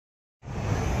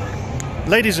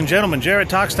Ladies and gentlemen, Jared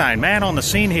Tockstein, man on the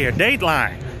scene here.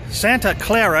 Dateline, Santa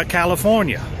Clara,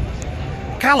 California.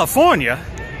 California?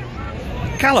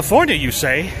 California, you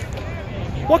say?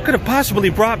 What could have possibly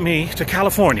brought me to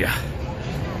California?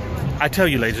 I tell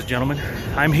you, ladies and gentlemen,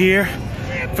 I'm here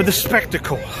for the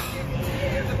spectacle,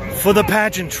 for the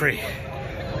pageantry,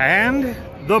 and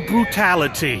the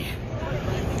brutality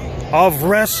of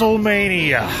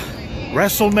WrestleMania.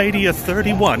 WrestleMania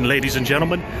 31, ladies and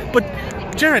gentlemen. But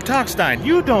Jared Tockstein,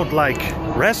 you don't like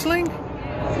wrestling?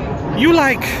 You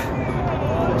like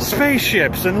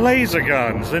spaceships and laser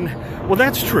guns, and well,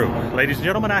 that's true. Ladies and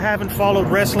gentlemen, I haven't followed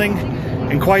wrestling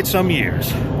in quite some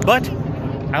years. But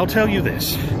I'll tell you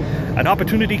this. An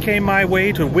opportunity came my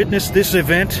way to witness this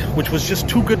event, which was just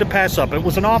too good to pass up. It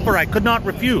was an offer I could not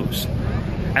refuse,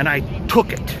 and I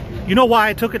took it. You know why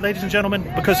I took it, ladies and gentlemen?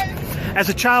 Because as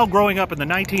a child growing up in the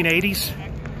 1980s,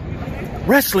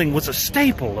 wrestling was a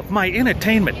staple of my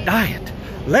entertainment diet.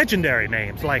 Legendary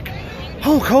names like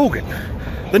Hulk Hogan,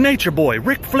 the Nature Boy,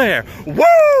 Ric Flair,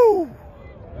 woo!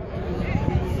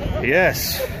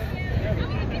 Yes.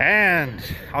 And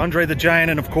Andre the Giant,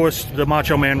 and of course, the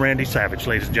Macho Man Randy Savage,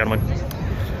 ladies and gentlemen.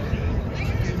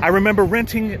 I remember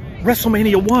renting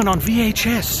WrestleMania 1 on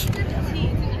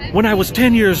VHS when I was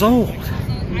 10 years old,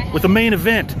 with the main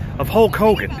event of Hulk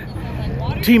Hogan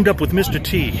teamed up with Mr.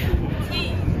 T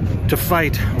to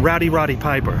fight Roddy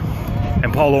Piper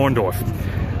and Paul Orndorff.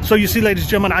 So you see, ladies and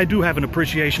gentlemen, I do have an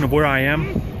appreciation of where I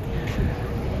am,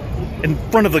 in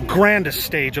front of the grandest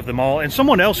stage of them all. And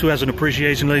someone else who has an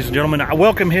appreciation, ladies and gentlemen, I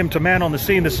welcome him to Man on the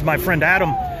Scene. This is my friend Adam.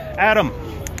 Adam,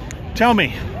 tell me,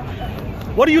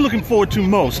 what are you looking forward to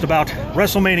most about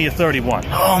WrestleMania 31?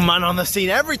 Oh, Man on the Scene,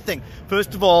 everything.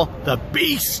 First of all, the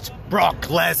Beast, Brock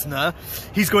Lesnar.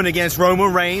 He's going against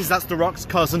Roman Reigns. That's The Rock's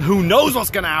cousin. Who knows what's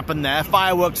going to happen there?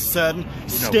 Fireworks certain.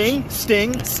 Sting.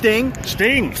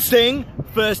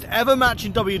 First ever match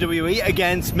in WWE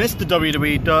against Mr.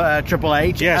 WWE Triple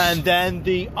H. Yes. And then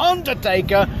The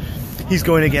Undertaker. He's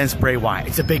going against Bray Wyatt.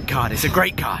 It's a big card. It's a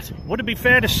great card. Would it be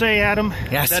fair to say, Adam,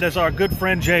 yes, that as our good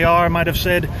friend JR might have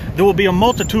said, there will be a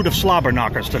multitude of slobber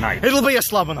knockers tonight? It'll be a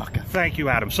slobber knocker. Thank you,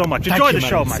 Adam, so much. Enjoy the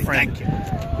show, my friend. Thank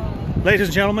you. Ladies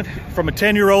and gentlemen, from a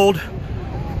 10-year-old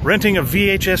renting a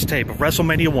VHS tape of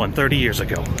WrestleMania 1 30 years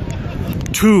ago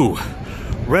to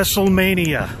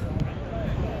WrestleMania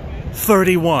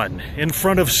 31 in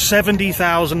front of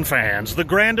 70,000 fans, the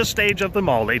grandest stage of them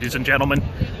all, ladies and gentlemen.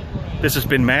 This has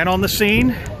been Man on the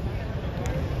Scene,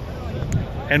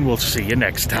 and we'll see you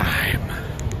next time.